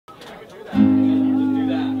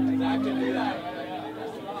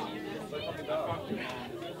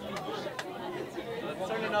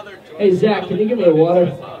Hey Zach, can you give me a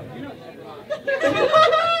water?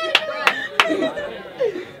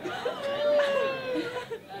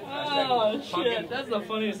 Oh shit, that's the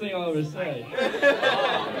funniest thing I'll ever say.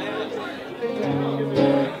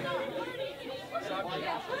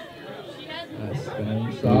 I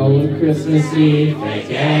spent all of Christmas Eve fake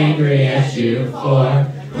angry at you for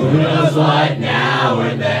who knows what now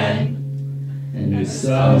or then. And it's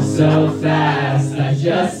so fast, I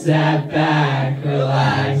just sat back,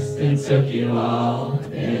 relaxed, and took you all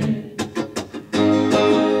in.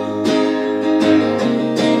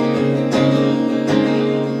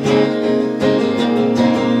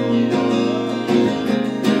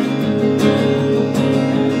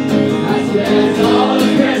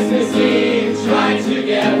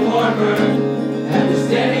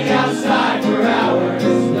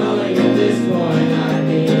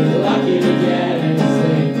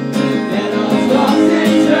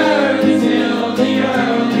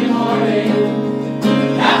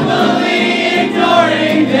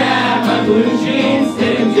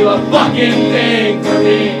 A fucking thing for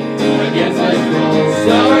me against my rules.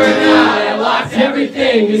 So night I locked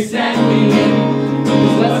everything you sent me.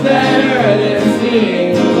 What's better than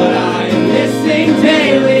seeing what I'm missing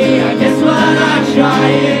daily? I guess what I'm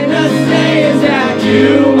trying to say is that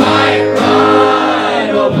you might run,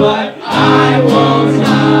 oh, but I won't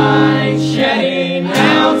hide. Shedding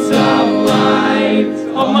ounce of light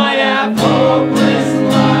on my half hopeless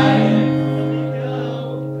life.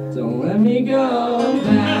 Don't let me go.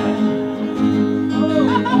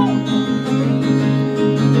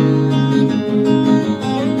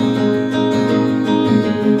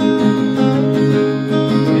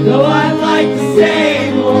 Though I'd like to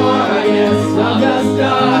say more, I guess I'm just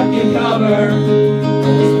stuck in cover.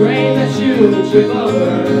 This brain that you trip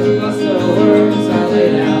over, plus the words I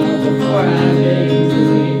laid out before I made you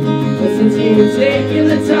leave. But since you've taken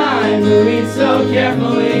the time to read so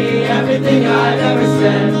carefully everything I've ever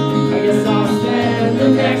said, I guess I'll spend the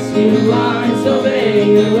next few lines so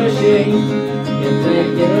vague and wishing